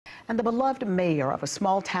And the beloved mayor of a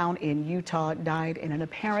small town in Utah died in an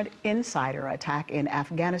apparent insider attack in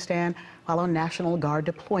Afghanistan while on National Guard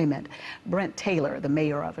deployment. Brent Taylor, the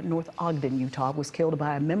mayor of North Ogden, Utah, was killed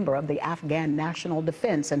by a member of the Afghan National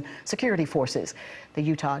Defense and Security Forces. The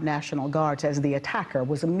Utah National Guard says the attacker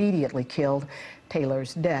was immediately killed.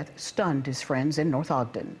 Taylor's death stunned his friends in North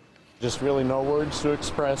Ogden. Just really no words to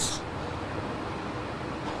express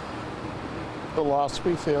the loss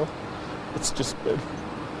we feel. It's just been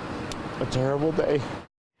a terrible day.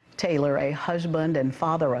 Taylor, a husband and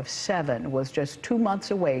father of 7, was just 2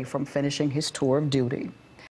 months away from finishing his tour of duty.